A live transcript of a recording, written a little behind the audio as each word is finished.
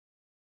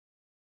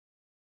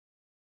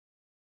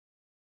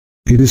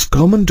It is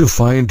common to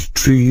find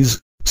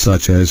trees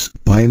such as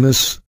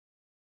pinus,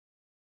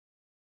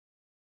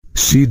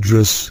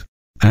 cedrus,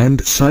 and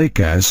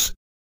cycas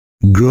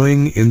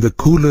growing in the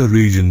cooler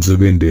regions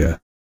of India.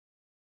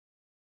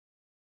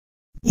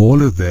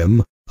 All of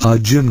them are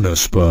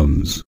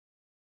gymnosperms.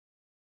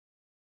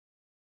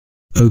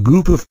 A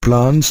group of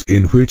plants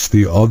in which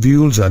the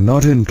ovules are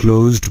not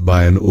enclosed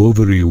by an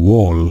ovary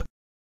wall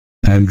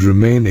and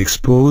remain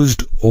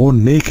exposed or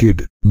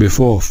naked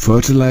before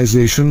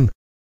fertilization,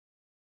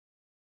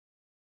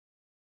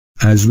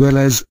 as well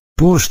as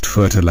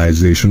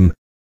post-fertilization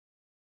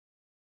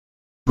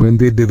when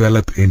they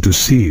develop into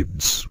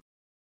seeds.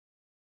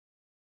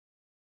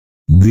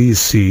 These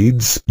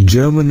seeds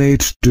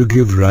germinate to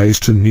give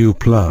rise to new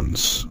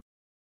plants.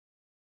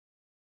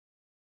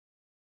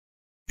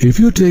 If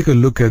you take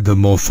a look at the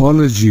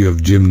morphology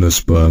of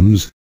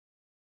gymnosperms,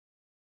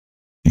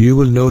 you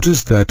will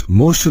notice that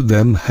most of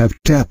them have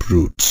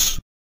taproots.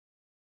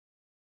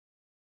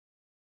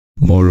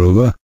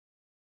 Moreover,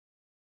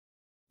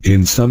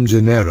 in some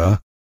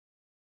genera,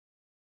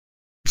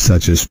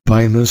 such as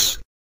Pinus,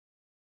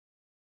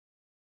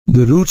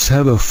 the roots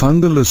have a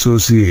fungal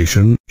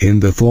association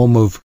in the form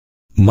of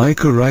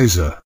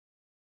mycorrhiza,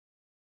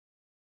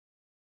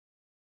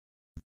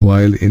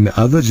 while in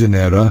other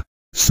genera,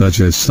 such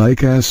as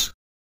Cycas,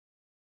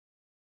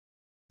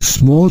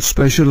 small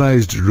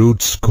specialized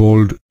roots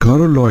called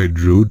coralloid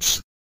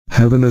roots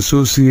have an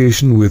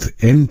association with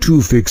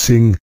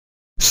N2-fixing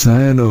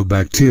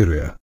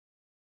cyanobacteria.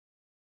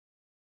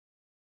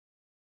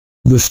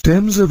 The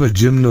stems of a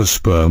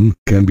gymnosperm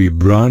can be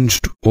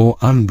branched or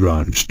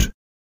unbranched,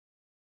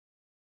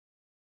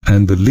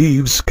 and the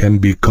leaves can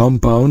be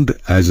compound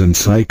as in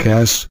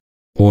cycas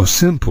or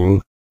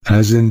simple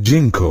as in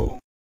ginkgo.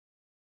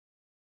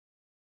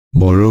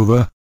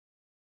 Moreover,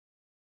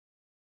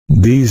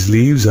 these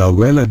leaves are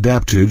well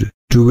adapted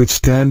to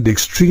withstand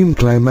extreme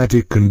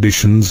climatic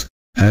conditions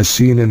as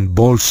seen in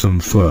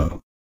balsam fir.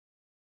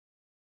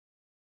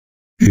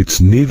 Its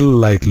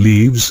needle-like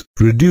leaves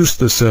reduce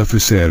the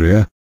surface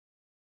area,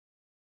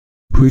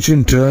 which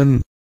in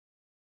turn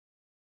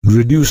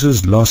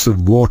reduces loss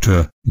of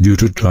water due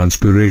to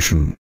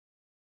transpiration.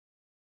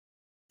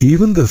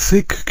 Even the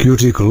thick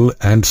cuticle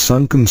and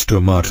sunken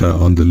stomata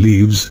on the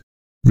leaves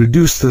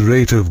reduce the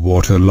rate of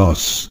water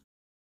loss.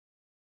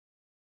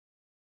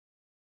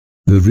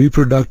 The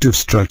reproductive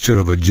structure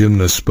of a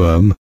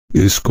gymnosperm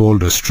is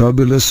called a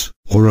strobilus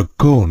or a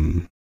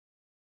cone.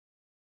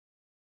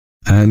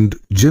 And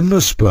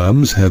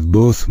gymnosperms have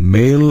both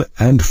male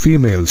and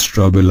female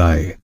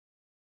strobili.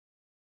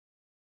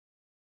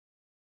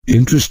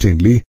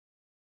 Interestingly,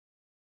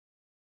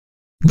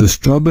 the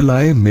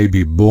strobili may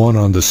be born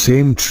on the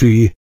same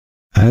tree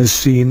as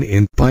seen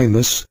in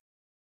Pinus,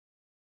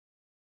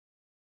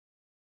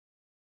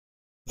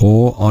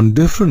 or on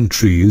different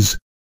trees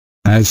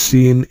as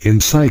seen in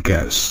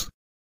Cycas.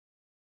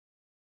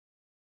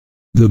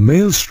 The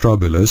male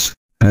strobilus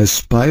has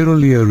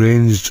spirally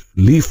arranged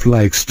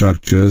leaf-like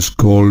structures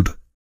called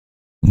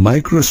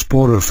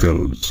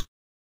microsporophylls,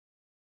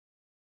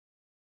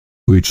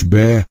 which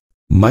bear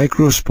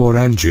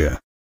microsporangia,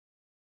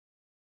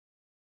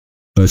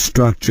 a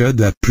structure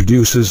that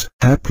produces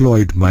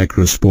haploid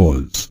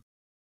microspores.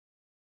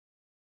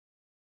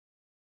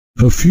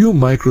 A few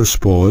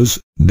microspores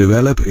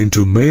develop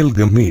into male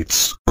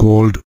gametes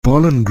called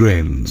pollen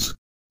grains,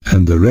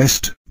 and the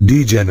rest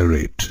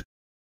degenerate.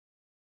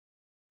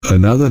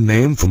 Another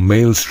name for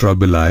male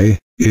strobili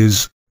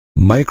is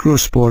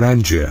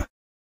microsporangia.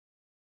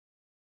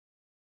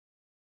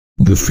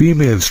 The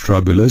female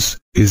strobilus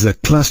is a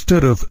cluster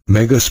of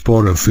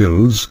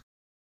megasporophylls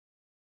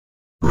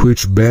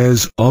which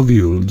bears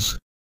ovules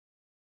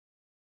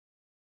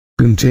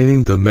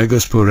containing the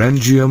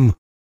megasporangium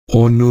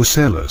or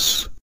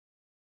nucellus.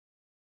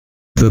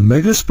 The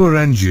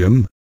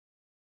megasporangium,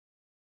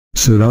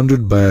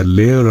 surrounded by a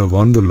layer of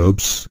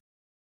envelopes,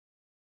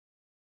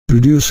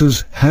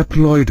 produces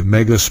haploid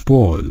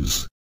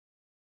megaspores,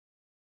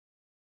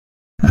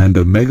 and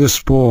a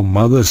megaspore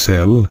mother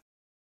cell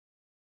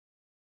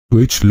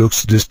which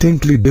looks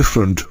distinctly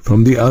different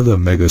from the other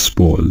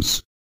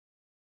megaspores.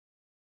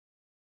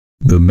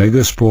 The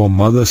megaspore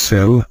mother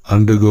cell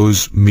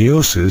undergoes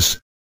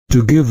meiosis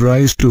to give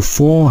rise to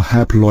 4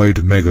 haploid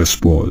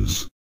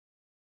megaspores.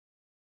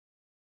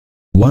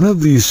 One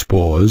of these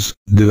spores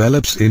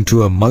develops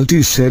into a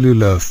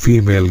multicellular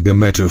female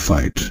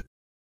gametophyte.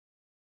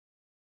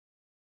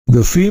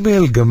 The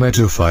female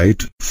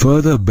gametophyte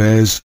further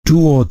bears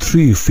 2 or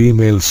 3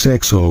 female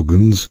sex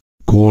organs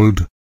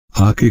called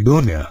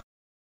archegonia,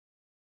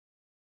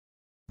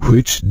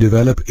 which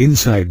develop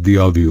inside the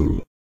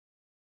ovule.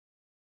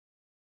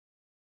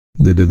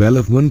 The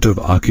development of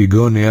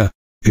archegonia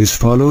is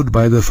followed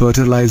by the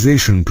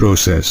fertilization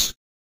process,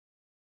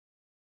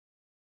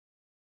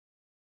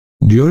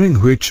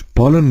 during which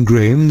pollen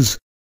grains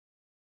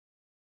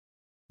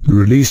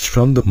released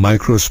from the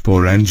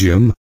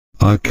microsporangium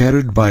are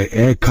carried by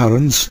air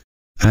currents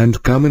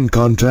and come in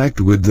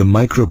contact with the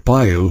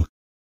micropyle,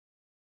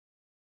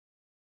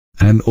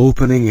 an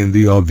opening in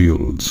the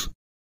ovules.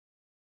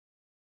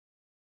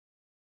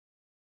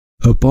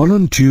 A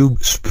pollen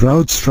tube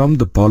sprouts from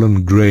the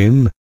pollen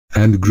grain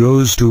and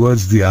grows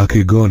towards the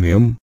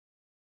archegonium,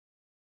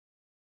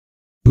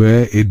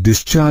 where it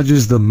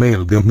discharges the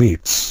male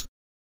gametes.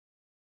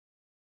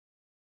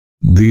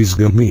 These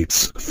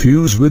gametes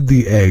fuse with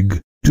the egg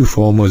to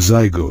form a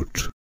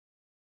zygote.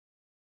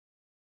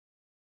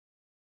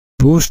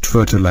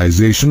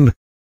 Post-fertilization,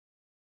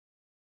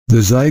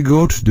 the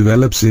zygote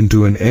develops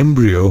into an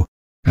embryo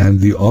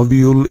and the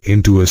ovule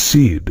into a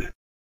seed.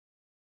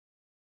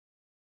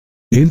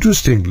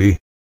 Interestingly,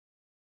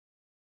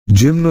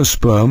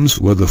 gymnosperms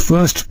were the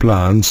first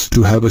plants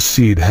to have a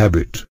seed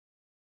habit.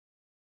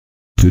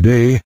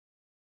 Today,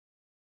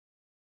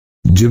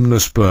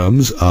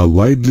 gymnosperms are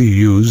widely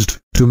used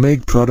to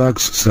make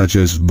products such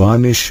as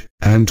varnish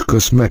and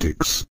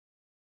cosmetics.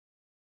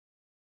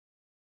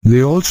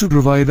 They also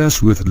provide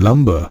us with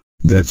lumber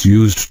that's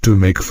used to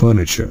make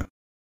furniture.